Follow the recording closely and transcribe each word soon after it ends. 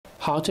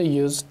How to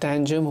use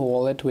Tangem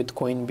Wallet with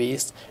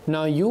Coinbase.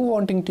 Now, you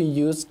wanting to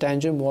use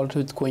Tangem Wallet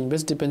with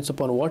Coinbase depends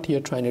upon what you're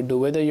trying to do,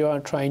 whether you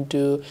are trying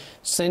to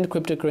send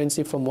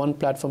cryptocurrency from one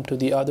platform to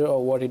the other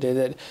or what it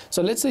is.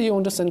 So let's say you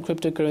want to send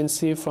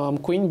cryptocurrency from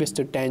Coinbase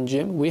to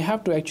Tangem. We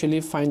have to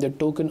actually find the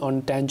token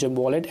on Tangem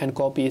Wallet and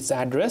copy its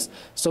address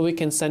so we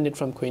can send it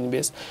from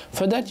Coinbase.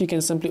 For that, you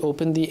can simply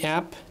open the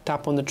app,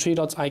 tap on the three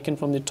dots icon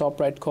from the top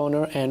right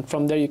corner, and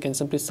from there you can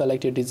simply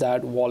select your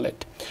desired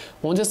wallet.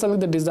 Once you select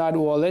the desired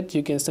wallet,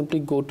 you can simply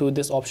go to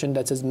this option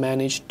that says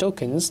manage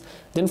tokens.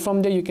 Then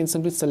from there you can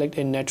simply select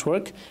a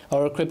network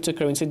or a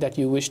cryptocurrency that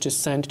you wish to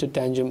send to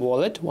Tangem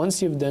Wallet.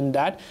 Once you've done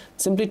that,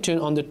 simply turn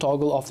on the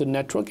toggle of the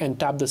network and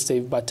tap the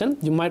save button.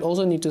 You might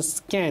also need to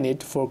scan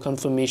it for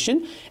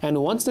confirmation,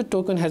 and once the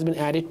token has been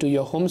added to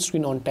your home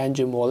screen on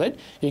Tangem Wallet,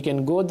 you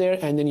can go there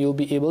and then you'll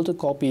be able to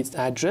copy its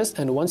address.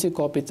 And once you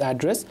copy its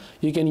address,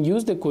 you can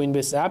use the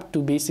Coinbase app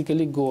to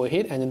basically go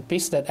ahead and then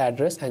paste that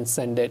address and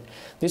send it.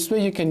 This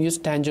way you can use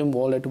Tangem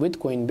Wallet with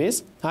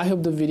Coinbase. I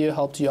hope the video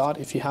helped you out.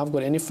 If you have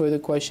got any further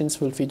questions,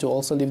 feel free to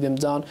also leave them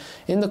down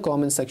in the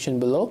comment section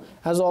below.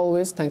 As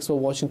always, thanks for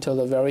watching till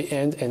the very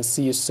end, and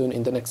see you soon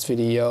in the next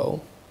video.